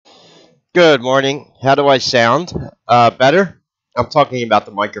Good morning. How do I sound? Better? I'm talking about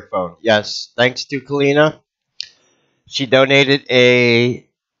the microphone. Yes, thanks to Kalina. She donated a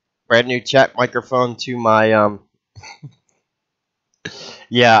brand new chat microphone to my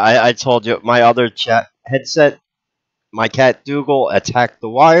yeah, I told you my other chat headset. My cat Dougal attacked the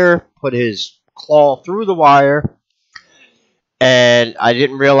wire, put his claw through the wire, and I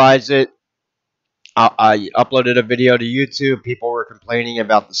didn't realize it. I uploaded a video to YouTube. People were complaining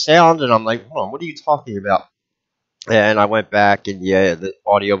about the sound, and I'm like, hold on, what are you talking about? And I went back, and yeah, the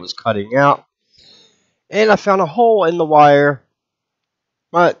audio was cutting out. And I found a hole in the wire.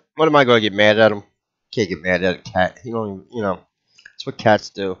 But what am I going to get mad at him? Can't get mad at a cat. He don't even, that's what cats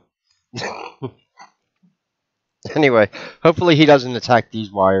do. Anyway, hopefully he doesn't attack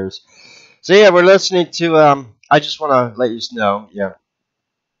these wires. So yeah, we're listening to. I just want to let you know. Yeah,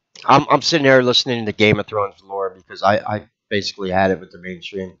 I'm sitting here listening to Game of Thrones lore because I basically had it with the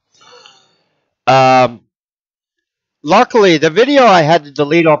mainstream. Um, Luckily, the video I had to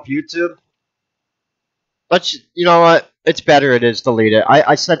delete off YouTube. You know what? It's better it is deleted.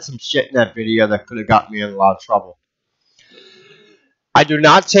 I said some shit in that video that could have got me in a lot of trouble. I do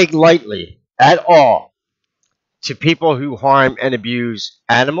not take lightly at all to people who harm and abuse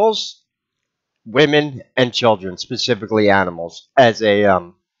animals, women, and children, specifically animals. As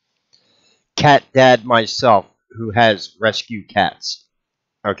a cat dad myself who has rescue cats.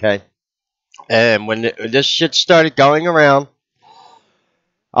 Okay? And when this shit started going around,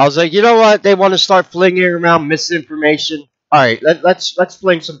 I was like, you know what? They want to start flinging around misinformation. All right, let's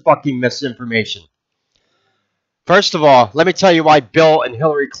fling some fucking misinformation. First of all, let me tell you why Bill and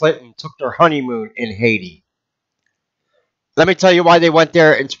Hillary Clinton took their honeymoon in Haiti. Let me tell you why they went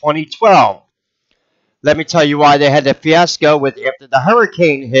there in 2012. Let me tell you why they had the fiasco with after the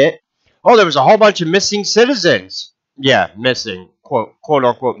hurricane hit. Oh, there was a whole bunch of missing citizens. Yeah, missing, quote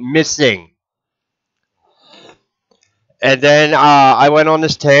unquote, missing. And then I went on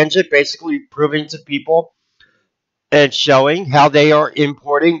this tangent, basically proving to people and showing how they are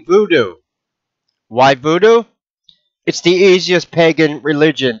importing voodoo. Why voodoo? It's the easiest pagan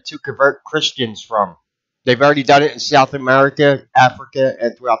religion to convert Christians from. They've already done it in South America, Africa,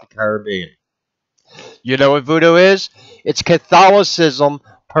 and throughout the Caribbean. You know what voodoo is? It's Catholicism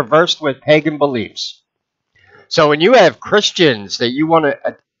perversed with pagan beliefs. So when you have Christians that you want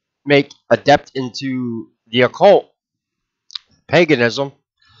to make adept into the occult, paganism,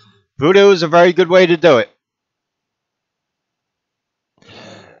 voodoo is a very good way to do it.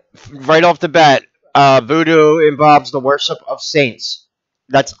 Right off the bat, voodoo involves the worship of saints.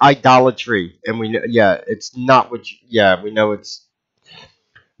 That's idolatry, and we know, yeah, it's not what. We know it's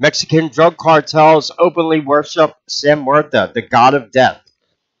Mexican drug cartels openly worship San Muerta, the god of death,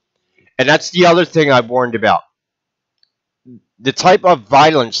 and that's the other thing I warned about. The type of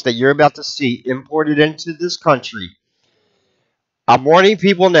violence that you're about to see imported into this country. I'm warning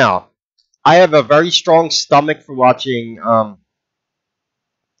people now. I have a very strong stomach for watching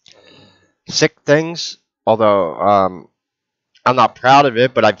sick things, although I'm not proud of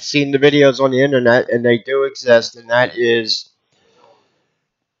it, but I've seen the videos on the internet, and they do exist, and that is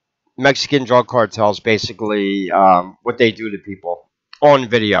Mexican drug cartels, basically, what they do to people on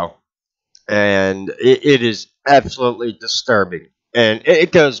video. And it is absolutely disturbing. And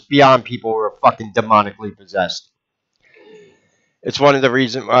it goes beyond people who are fucking demonically possessed. It's one of the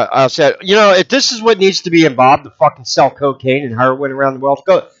reasons I said, if this is what needs to be involved to fucking sell cocaine and heroin around the world,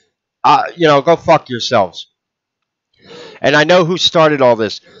 go fuck yourselves. And I know who started all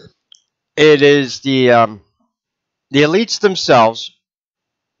this. It is the elites themselves,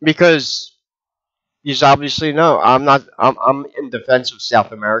 because you obviously know I'm in defense of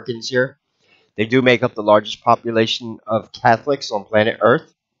South Americans here. They do make up the largest population of Catholics on planet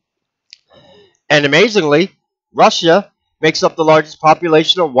Earth. And amazingly, Russia makes up the largest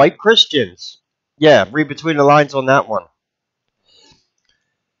population of white Christians. Yeah, read between the lines on that one.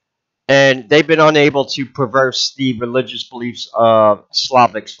 And they've been unable to perverse the religious beliefs of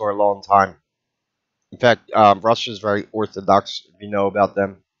Slavics for a long time. In fact, Russia is very orthodox, if you know about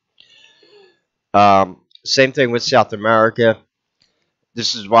them. Same thing with South America.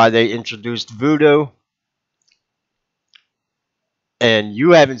 This is why they introduced voodoo. And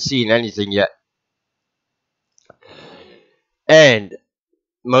you haven't seen anything yet. And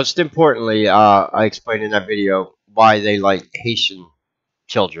most importantly, I explained in that video why they like Haitian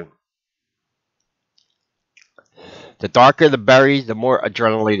children. The darker the berry, the more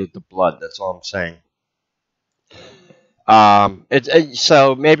adrenalated the blood. That's all I'm saying.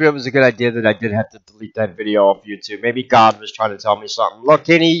 So maybe it was a good idea that I did have to delete that video off YouTube. Maybe God was trying to tell me something. Look,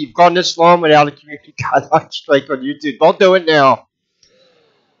 Kenny, you've gone this long without a community guideline strike on YouTube. Don't do it now.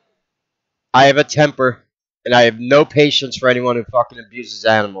 I have a temper, and I have no patience for anyone who fucking abuses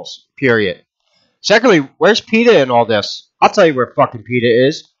animals. Period. Secondly, where's PETA in all this? I'll tell you where fucking PETA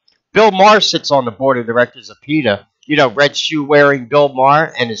is. Bill Maher sits on the board of directors of PETA. You know, red shoe wearing Bill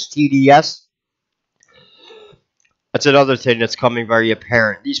Maher and his TDS. That's another thing that's coming very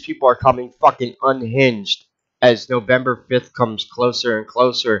apparent. These people are coming fucking unhinged as November 5th comes closer and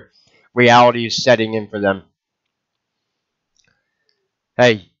closer. Reality is setting in for them.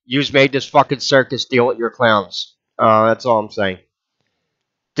 Hey, you've made this fucking circus deal with your clowns. That's all I'm saying.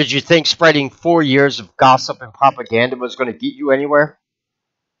 Did you think spreading 4 years of gossip and propaganda was going to get you anywhere?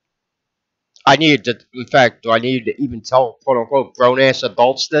 I needed to, in fact, do I need to even tell quote unquote grown ass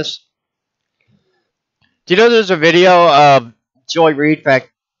adults this? Do you know there's a video of Joy Reid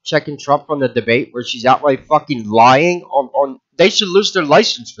fact checking Trump on the debate where she's outright fucking lying on they should lose their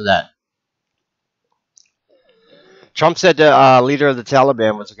license for that. Trump said the leader of the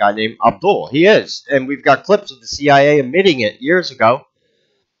Taliban was a guy named Abdul. He is. And we've got clips of the CIA admitting it years ago.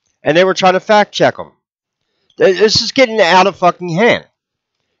 And they were trying to fact check him. This is getting out of fucking hand.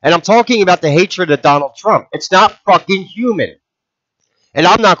 And I'm talking about the hatred of Donald Trump. It's not fucking human. And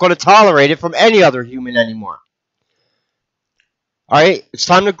I'm not going to tolerate it from any other human anymore. Alright? It's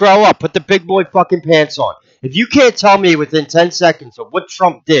time to grow up. Put the big boy fucking pants on. If you can't tell me within 10 seconds of what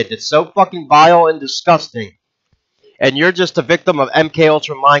Trump did that's so fucking vile and disgusting, and you're just a victim of MK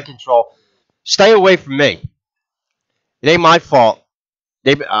Ultra mind control, stay away from me. It ain't my fault.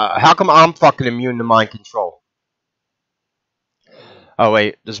 How come I'm fucking immune to mind control? Oh,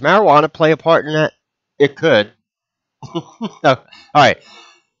 wait. Does marijuana play a part in that? It could. Alright.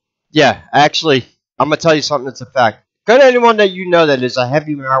 Yeah, actually, I'm going to tell you something that's a fact. Go to anyone that you know that is a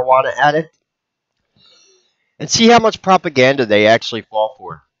heavy marijuana addict and see how much propaganda they actually fall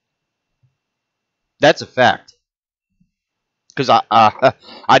for. That's a fact. Because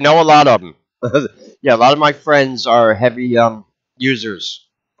I know a lot of them. Yeah, a lot of my friends are heavy users,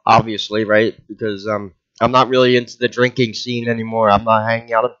 obviously, right? Because I'm not really into the drinking scene anymore. I'm not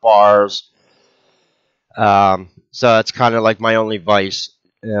hanging out at bars. So that's kind of like my only vice.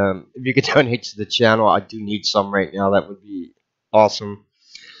 If you could donate to the channel, I do need some right now. That would be awesome.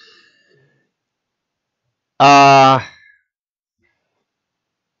 Oh,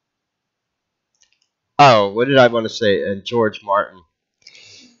 what did I want to say? And George Martin.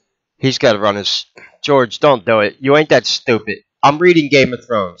 He's got to run his... George, don't do it. You ain't that stupid. I'm reading Game of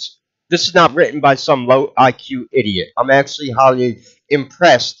Thrones. This is not written by some low IQ idiot. I'm actually highly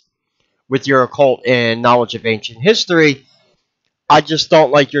impressed with your occult and knowledge of ancient history. I just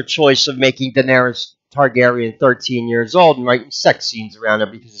don't like your choice of making Daenerys Targaryen 13 years old and writing sex scenes around her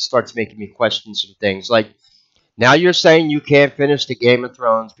because it starts making me question some things. Like, now you're saying you can't finish the Game of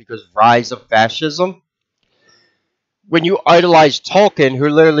Thrones because of rise of fascism? When you idolize Tolkien, who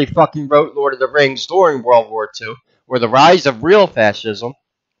literally fucking wrote Lord of the Rings during World War II, or the rise of real fascism,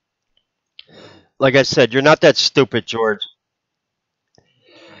 like I said, you're not that stupid, George.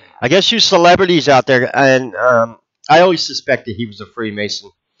 I guess you celebrities out there, and I always suspected he was a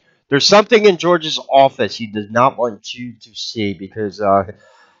Freemason. There's something in George's office he does not want you to see because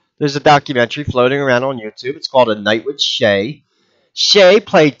there's a documentary floating around on YouTube. It's called A Night with Shay. Shay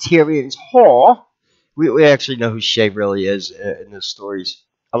played Tyrion's whore. We actually know who Shay really is in the stories.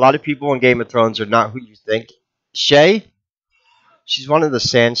 A lot of people in Game of Thrones are not who you think. Shay, she's one of the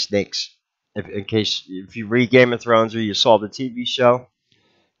Sand Snakes. If you read Game of Thrones or you saw the TV show,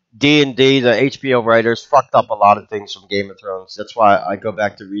 D&D, the HBO writers fucked up a lot of things from Game of Thrones. That's why I go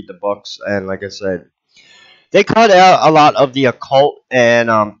back to read the books. And like I said, they cut out a lot of the occult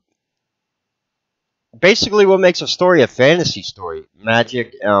and basically what makes a story a fantasy story.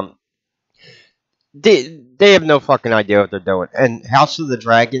 Magic. They have no fucking idea what they're doing. And House of the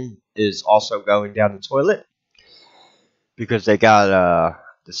Dragon is also going down the toilet because they got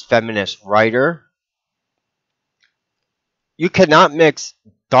this feminist writer. You cannot mix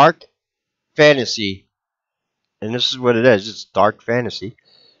dark fantasy, and this is what it is, it's dark fantasy,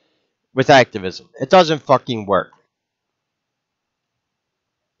 with activism. It doesn't fucking work.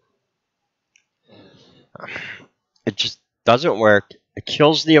 It just doesn't work. It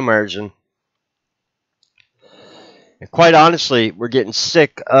kills the immersion. And quite honestly, we're getting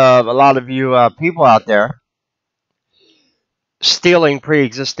sick of a lot of you people out there stealing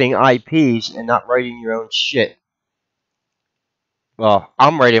pre-existing IPs and not writing your own shit. Well,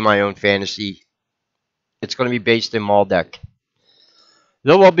 I'm writing my own fantasy. It's going to be based in Maldek.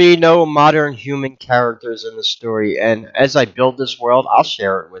 There will be no modern human characters in the story, and as I build this world, I'll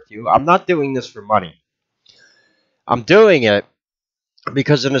share it with you. I'm not doing this for money. I'm doing it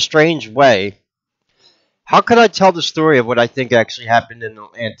because in a strange way, how could I tell the story of what I think actually happened in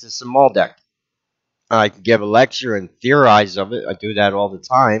Atlantis and Maldek? I can give a lecture and theorize of it. I do that all the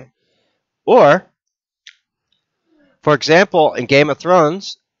time. Or, for example, in Game of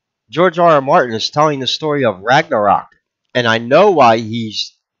Thrones, George R. R. Martin is telling the story of Ragnarok. And I know why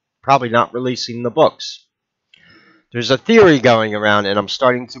he's probably not releasing the books. There's a theory going around, and I'm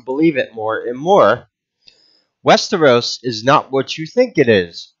starting to believe it more and more. Westeros is not what you think it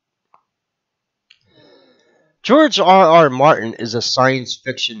is. George R. R. Martin is a science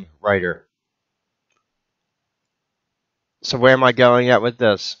fiction writer. So where am I going at with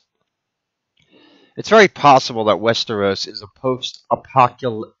this? It's very possible that Westeros is a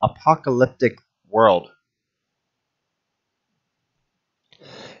post-apocalyptic world.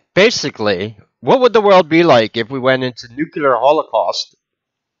 Basically, what would the world be like if we went into nuclear holocaust?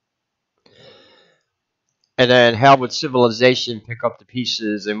 And then how would civilization pick up the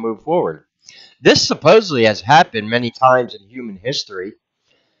pieces and move forward? This supposedly has happened many times in human history.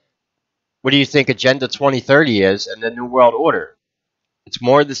 What do you think Agenda 2030 is and the New World Order? It's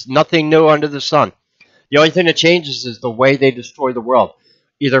more this nothing new under the sun. The only thing that changes is the way they destroy the world.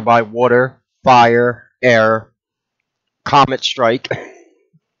 Either by water, fire, air, comet strike.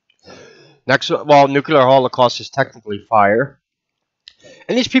 Nuclear holocaust is technically fire.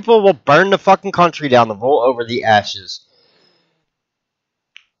 And these people will burn the fucking country down to roll over the ashes.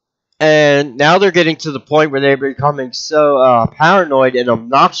 And now they're getting to the point where they're becoming so paranoid and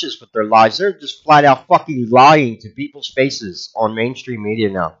obnoxious with their lies. They're just flat out fucking lying to people's faces on mainstream media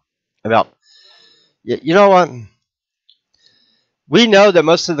now. About, you know what? We know that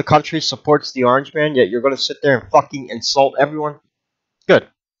most of the country supports the Orange Man, yet you're going to sit there and fucking insult everyone? Good.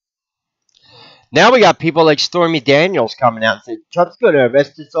 Now we got people like Stormy Daniels coming out and saying, Trump's going to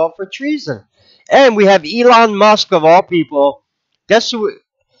arrest us all for treason. And we have Elon Musk, of all people. Guess who?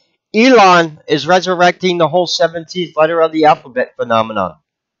 Elon is resurrecting the whole 17th letter of the alphabet phenomenon.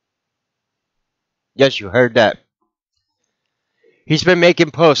 Yes, you heard that. He's been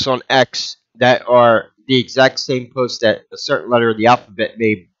making posts on X that are the exact same posts that a certain letter of the alphabet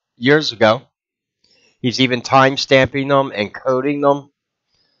made years ago. He's even time-stamping them and coding them.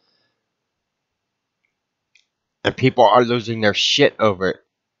 And people are losing their shit over it.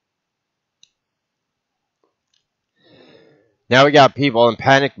 Now we got people in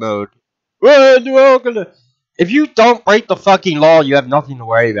panic mode. If you don't break the fucking law, you have nothing to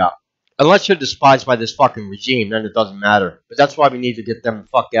worry about. Unless you're despised by this fucking regime, then it doesn't matter. But that's why we need to get them the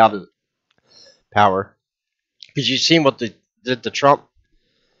fuck out of power. Because you've seen what did the Trump...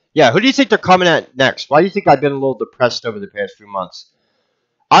 Yeah, who do you think they're coming at next? Why do you think I've been a little depressed over the past few months?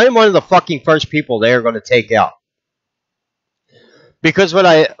 I am one of the fucking first people they are going to take out. Because what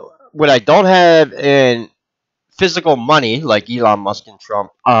I don't have in physical money, like Elon Musk and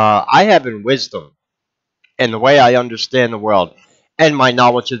Trump, I have in wisdom and the way I understand the world and my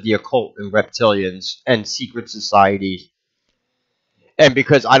knowledge of the occult and reptilians and secret societies. And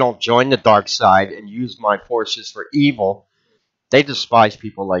because I don't join the dark side and use my forces for evil, they despise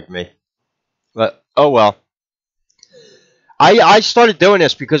people like me. But, oh well. I started doing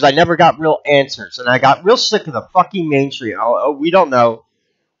this because I never got real answers. And I got real sick of the fucking mainstream. We don't know.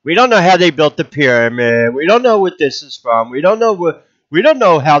 We don't know how they built the pyramid. We don't know what this is from. We don't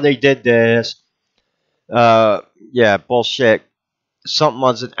know how they did this. Yeah, bullshit. Something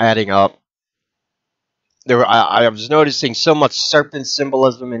wasn't adding up. I was noticing so much serpent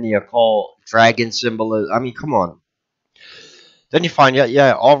symbolism in the occult, dragon symbolism. I mean, come on. Then you find out,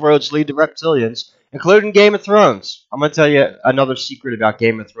 yeah, all roads lead to reptilians, including Game of Thrones. I'm going to tell you another secret about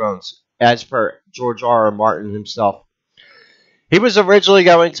Game of Thrones, as per George R. R. Martin himself. He was originally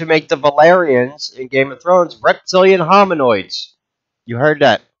going to make the Valerians in Game of Thrones reptilian hominoids. You heard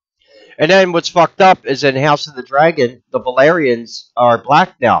that. And then what's fucked up is in House of the Dragon, the Valerians are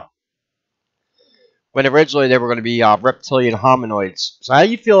black now. When originally they were going to be reptilian hominoids. So how do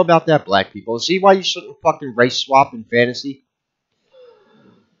you feel about that, black people? See why you shouldn't fucking race swap in fantasy?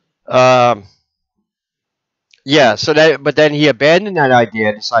 Yeah, but then he abandoned that idea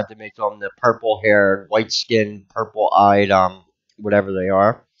and decided to make them the purple-haired, white-skinned, purple-eyed, whatever they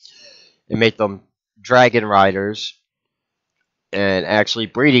are, and make them dragon riders and actually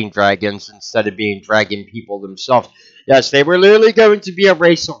breeding dragons instead of being dragon people themselves. Yes, they were literally going to be a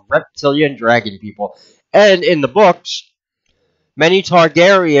race of reptilian dragon people. And in the books, many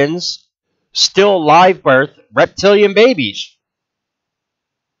Targaryens still live birth reptilian babies.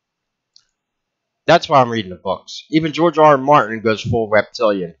 That's why I'm reading the books. Even George R. R. Martin goes full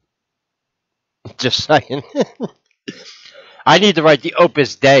reptilian. Just saying. I need to write the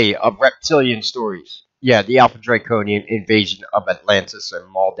Opus Dei of reptilian stories. Yeah, the Alpha Draconian invasion of Atlantis and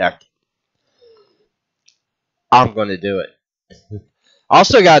Maldek. I'm going to do it.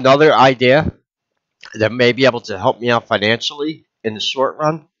 Also got another idea. that may be able to help me out financially in the short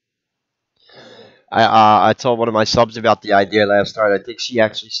run. I told one of my subs about the idea last night. I think she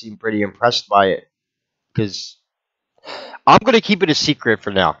actually seemed pretty impressed by it because I'm going to keep it a secret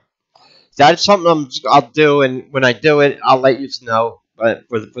for now. That's something I'll do, and when I do it, I'll let you know. But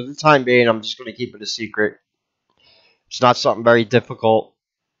for the time being, I'm just going to keep it a secret. It's not something very difficult.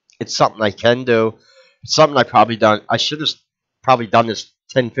 It's something I can do. It's something I probably done. I should have probably done this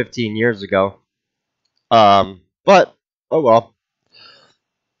 10, 15 years ago. But oh well.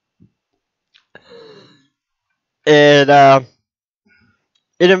 It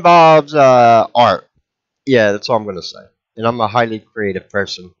it involves art. Yeah, that's all I'm gonna say. And I'm a highly creative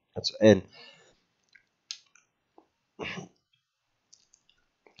person. And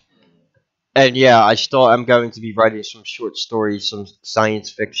yeah, I still am going to be writing some short stories, some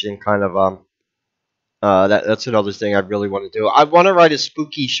science fiction kind of that's another thing I really want to do. I want to write a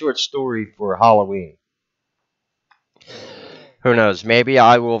spooky short story for Halloween. Who knows? Maybe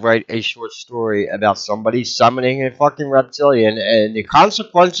I will write a short story about somebody summoning a fucking reptilian and the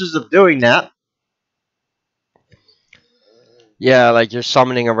consequences of doing that. Yeah, like you're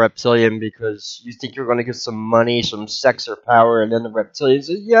summoning a reptilian because you think you're going to get some money, some sex or power, and then the reptilian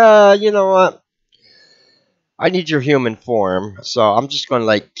says, yeah, you know what? I need your human form, so I'm just going to,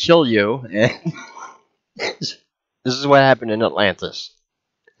 like, kill you. And this is what happened in Atlantis.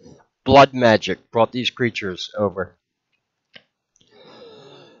 Blood magic brought these creatures over.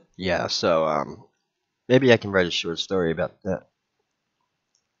 Yeah, so, maybe I can write a short story about that.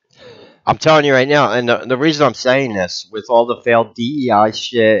 I'm telling you right now, and the reason I'm saying this, with all the failed DEI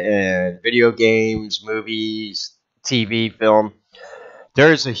shit and video games, movies, TV, film,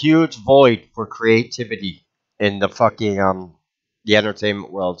 there is a huge void for creativity in the fucking the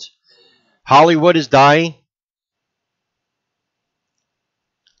entertainment world. Hollywood is dying,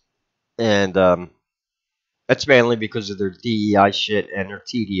 and that's mainly because of their DEI shit and their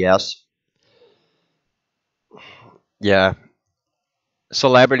TDS. Yeah,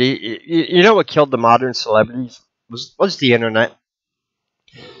 celebrity. You know what killed the modern celebrities was the internet.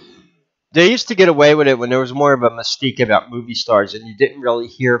 They used to get away with it when there was more of a mystique about movie stars, and you didn't really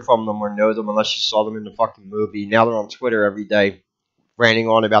hear from them or know them unless you saw them in the fucking movie. Now they're on Twitter every day, ranting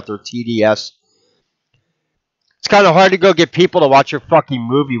on about their TDS. It's kind of hard to go get people to watch your fucking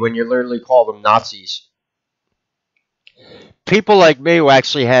movie when you literally call them Nazis. People like me who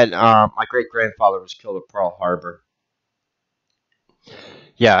actually had my great grandfather was killed at Pearl Harbor.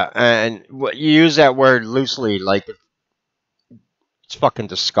 Yeah, and you use that word loosely, like it's fucking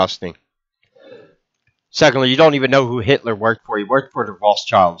disgusting. Secondly, you don't even know who Hitler worked for. He worked for the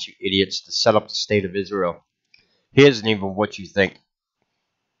Rothschilds, you idiots, to set up the state of Israel. He isn't even what you think.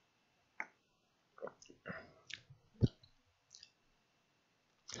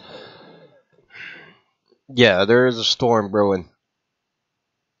 Yeah, there is a storm brewing.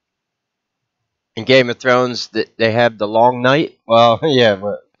 In Game of Thrones, they have the long night. Well, yeah,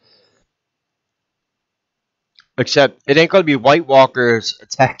 but except it ain't gonna be White Walkers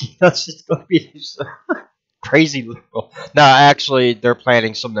attacking us. It's gonna be these crazy little. No, actually, they're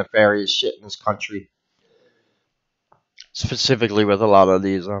planning some nefarious shit in this country, specifically with a lot of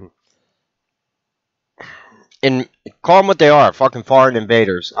these and call them what they are, fucking foreign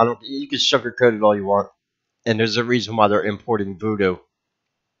invaders. I don't. You can sugarcoat it all you want, and there's a reason why they're importing voodoo.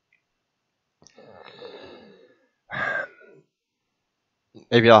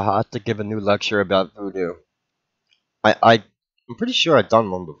 Maybe I'll have to give a new lecture about voodoo. I'm pretty sure I've done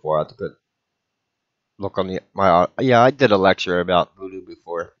one before. I have to look on the my yeah, I did a lecture about voodoo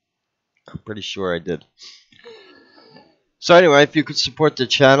before. I'm pretty sure I did. So anyway, if you could support the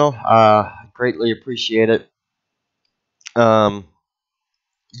channel, greatly appreciate it. Um,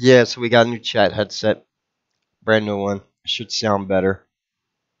 yeah, so we got a new chat headset, brand new one. Should sound better.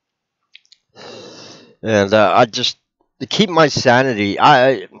 And I just to keep my sanity.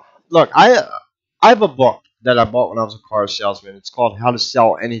 I have a book that I bought when I was a car salesman. It's called How to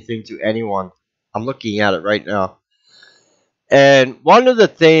Sell Anything to Anyone. I'm looking at it right now. And one of the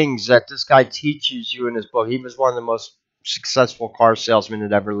things that this guy teaches you in his book, he was one of the most successful car salesmen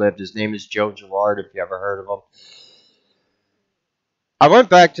that ever lived. His name is Joe Girard, if you ever heard of him. I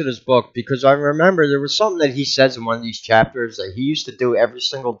went back to this book because I remember there was something that he says in one of these chapters that he used to do every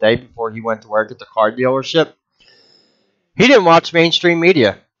single day before he went to work at the car dealership. He didn't watch mainstream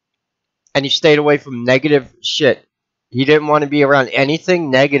media, and he stayed away from negative shit. He didn't want to be around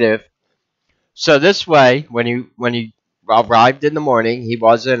anything negative. So this way, when he arrived in the morning, he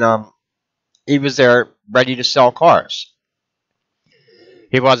wasn't he was there ready to sell cars.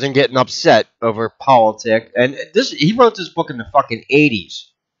 He wasn't getting upset over politics. And he wrote this book in the fucking 80s.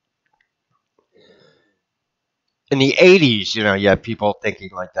 in the 80s, you know, you had people thinking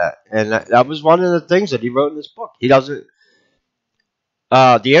like that. And that was one of the things that he wrote in his book. He doesn't,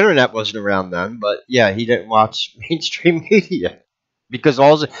 the internet wasn't around then, but yeah, he didn't watch mainstream media.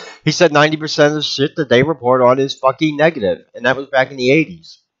 Because he said 90% of the shit that they report on is fucking negative. And that was back in the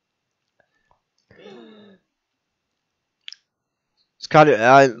 80s. It's kind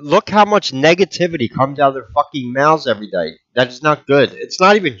of, look how much negativity comes out of their fucking mouths every day. That is not good. It's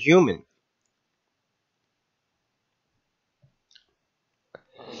not even human.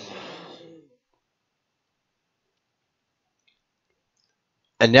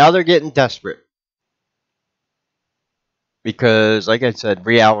 And now they're getting desperate. Because, like I said,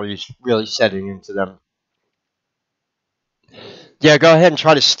 reality is really setting into them. Yeah, go ahead and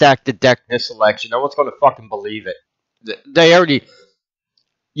try to stack the deck this election. No one's going to fucking believe it. They already,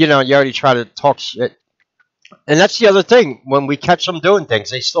 you know, you already try to talk shit. And that's the other thing. When we catch them doing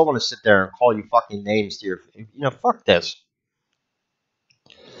things, they still want to sit there and call you fucking names to your, you know, fuck this.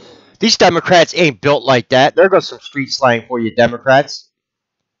 These Democrats ain't built like that. There goes some street slang for you, Democrats.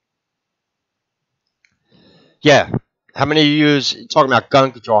 Yeah. How many of you talking about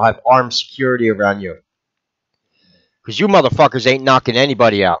gun control have armed security around you? Because you motherfuckers ain't knocking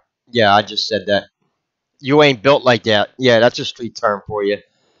anybody out. Yeah, I just said that. You ain't built like that. Yeah, that's a street term for you.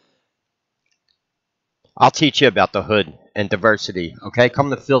 I'll teach you about the hood and diversity, okay?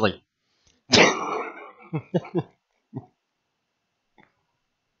 Come to Philly.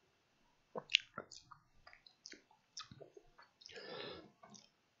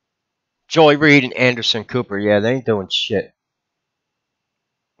 Joy Reid and Anderson Cooper, yeah, they ain't doing shit.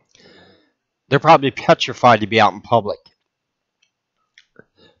 They're probably petrified to be out in public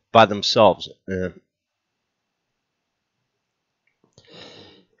by themselves.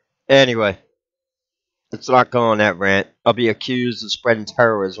 Anyway, let's not go on that rant. I'll be accused of spreading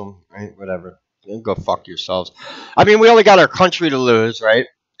terrorism, right? Whatever. You go fuck yourselves. I mean, we only got our country to lose, right?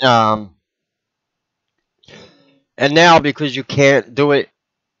 And now because you can't do it,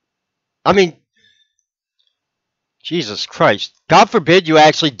 I mean, Jesus Christ. God forbid you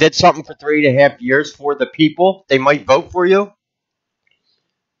actually did something for 3.5 years for the people. They might vote for you.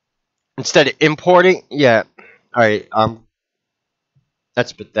 Instead of importing. Yeah. All right.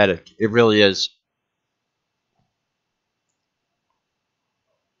 That's pathetic. It really is.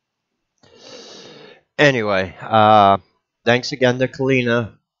 Anyway, thanks again to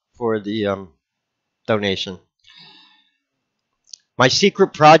Kalina for the donation. My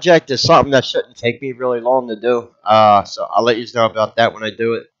secret project is something that shouldn't take me really long to do. So I'll let you know about that when I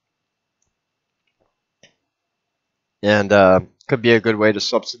do it. And could be a good way to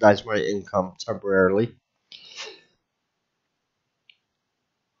subsidize my income temporarily.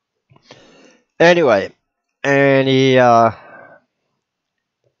 Anyway, any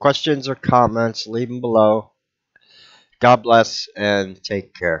questions or comments, leave them below. God bless and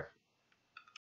take care.